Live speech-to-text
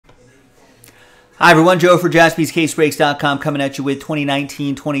Hi everyone, Joe for JaspysCaseBreaks.com coming at you with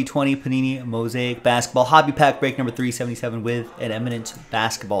 2019-2020 Panini Mosaic Basketball Hobby Pack break number 377 with an eminent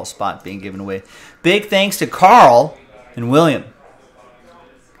basketball spot being given away. Big thanks to Carl and William.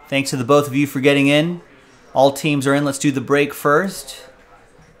 Thanks to the both of you for getting in. All teams are in. Let's do the break first.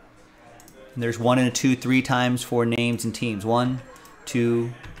 And there's 1 and a 2, 3 times for names and teams. 1,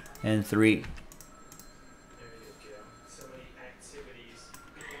 2, and 3.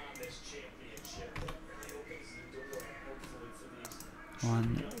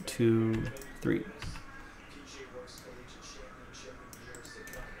 One, two, three.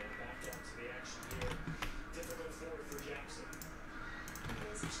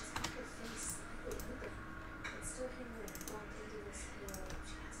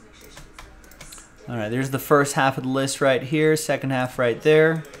 All right, there's the first half of the list right here, second half right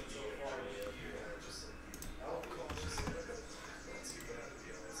there.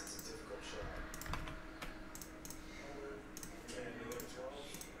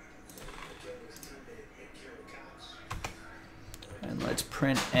 And let's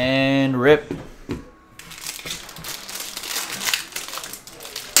print and rip.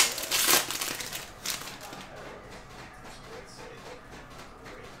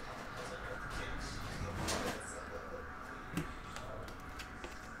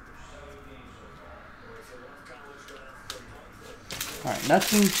 All right,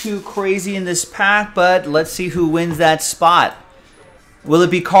 nothing too crazy in this pack, but let's see who wins that spot. Will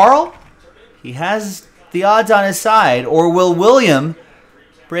it be Carl? He has the odds on his side. Or will William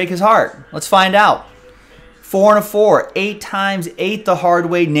break his heart? Let's find out. 4 and a 4. 8 times 8 the hard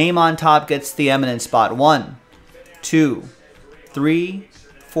way. Name on top gets the eminent spot. 1, 2, 3,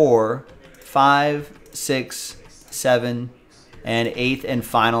 4, 5, 6, 7, and 8th and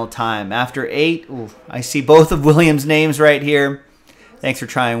final time. After 8, ooh, I see both of William's names right here. Thanks for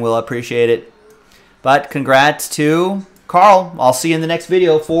trying, Will. I appreciate it. But congrats to Carl. I'll see you in the next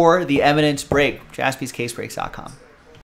video for the eminence break. JaspysCaseBreaks.com.